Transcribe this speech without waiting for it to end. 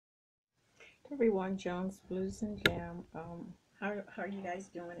Everyone, Jones Blues and Jam. How are you guys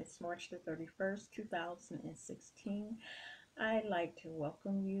doing? It's March the 31st, 2016. I'd like to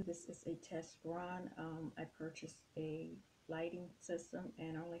welcome you. This is a test run. I purchased a lighting system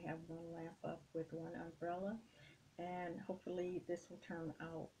and only have one lamp up with one umbrella. And hopefully this will turn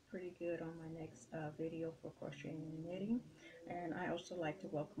out pretty good on my next video for crocheting and knitting. And I also like to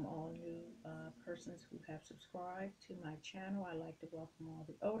welcome all new persons who have subscribed to my channel. I like to welcome all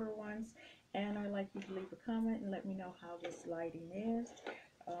the older ones, and I like you to leave a comment and let me know how this lighting is.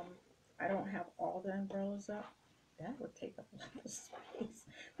 um, I don't have all the umbrellas up. That would take up a lot of space,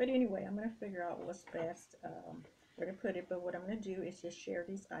 but anyway, I'm going to figure out what's best, where to put it. But what I'm going to do is just share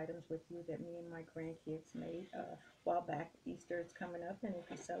these items with you that me and my grandkids made a while back. Easter is coming up, and if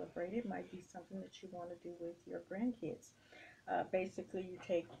you celebrate, it might be something that you want to do with your grandkids. Basically, you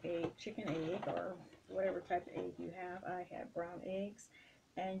take a chicken egg or whatever type of egg you have. I have brown eggs,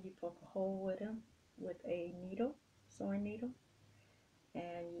 and you poke a hole with them with a needle, sewing needle,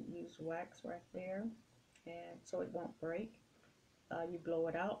 and you use wax right there, and so it won't break. You blow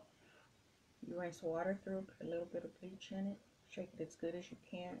it out. You rinse water through, put a little bit of bleach in it, shake it as good as you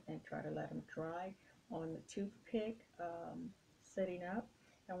can, and try to let them dry on the toothpick, setting up.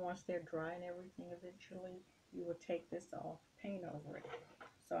 And once they're dry and everything, eventually you will take this off, paint over it.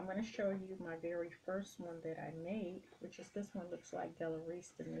 So I'm going to show you my very first one that I made, which is this one. Looks like Della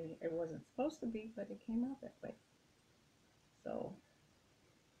Reese to me. It wasn't supposed to be, but it came out that way. So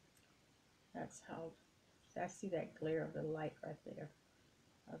that's how, I see that glare of the light right there.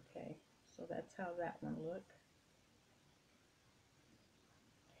 Okay, so that's how that one looked.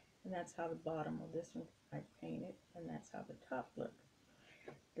 And that's how the bottom of this one I painted, and that's how the top looked.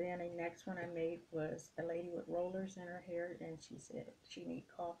 Then the next one I made was a lady with rollers in her hair, and she said she need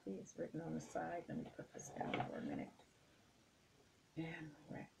coffee. It's written on the side. Let me put this down for a minute. And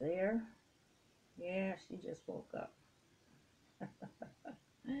right there, yeah, she just woke up.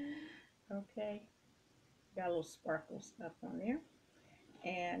 Okay, got a little sparkle stuff on there.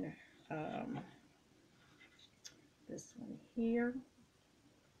 And this one here,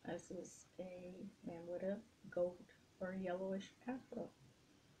 this is a man with a gold or yellowish afro.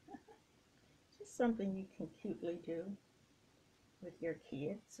 Just something you can cutely do with your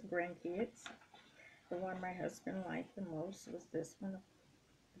kids, grandkids. The one my husband liked the most was this one,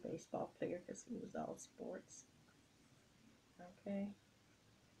 the baseball player, because he was all sports. Okay,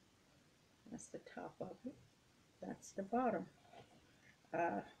 that's the top of it. That's the bottom.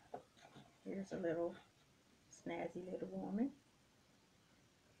 Here's a little snazzy little woman.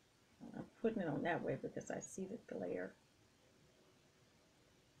 I'm putting it on that way because I see the glare.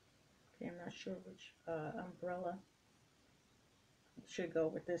 Okay, I'm not sure which umbrella should go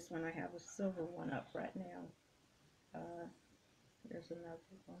with this one. I have a silver one up right now. There's another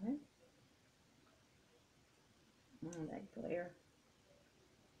one. That glare.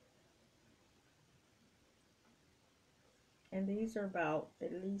 And these are about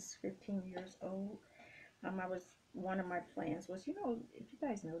at least 15 years old. One of my plans was, if you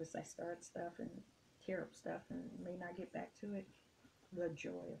guys notice, I start stuff and tear up stuff and may not get back to it. The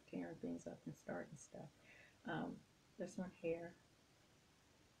joy of tearing things up and starting stuff. This one here,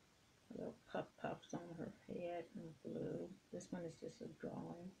 little puffs on her head in blue. This one is just a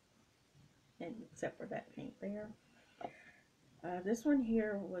drawing, and except for that paint there. This one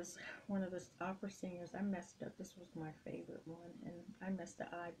here was one of the opera singers. I messed up. This was my favorite one, and I messed the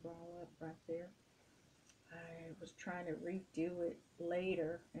eyebrow up right there. I was trying to redo it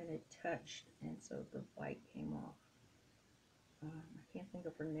later, and it touched, and so the white came off. I can't think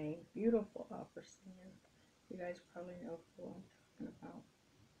of her name. Beautiful opera singer. You guys probably know who I'm talking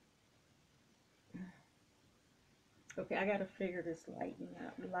about. Okay, I gotta figure this lighting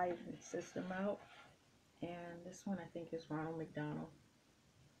system out. And this one I think is Ronald McDonald.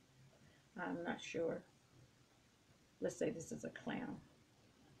 I'm not sure. Let's say this is a clown.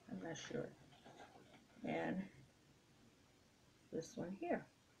 I'm not sure. And this one here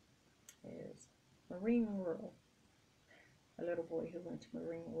is Marine World. A little boy who went to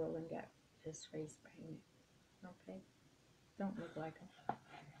Marine World and got his face painted. Okay, don't look like him.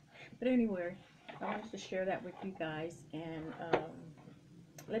 But anyway, I wanted to share that with you guys, and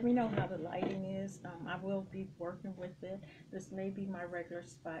let me know how the lighting is. I will be working with it. This may be my regular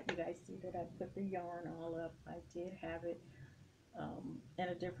spot. You guys see that I put the yarn all up. I did have it in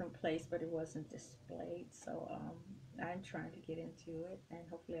a different place, but it wasn't displayed. So I'm trying to get into it, and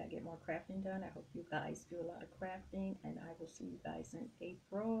hopefully I get more crafting done. I hope you guys do a lot of crafting, and I will see you guys in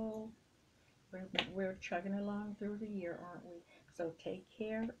April. We're chugging along through the year, aren't we? So take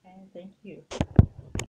care, and thank you.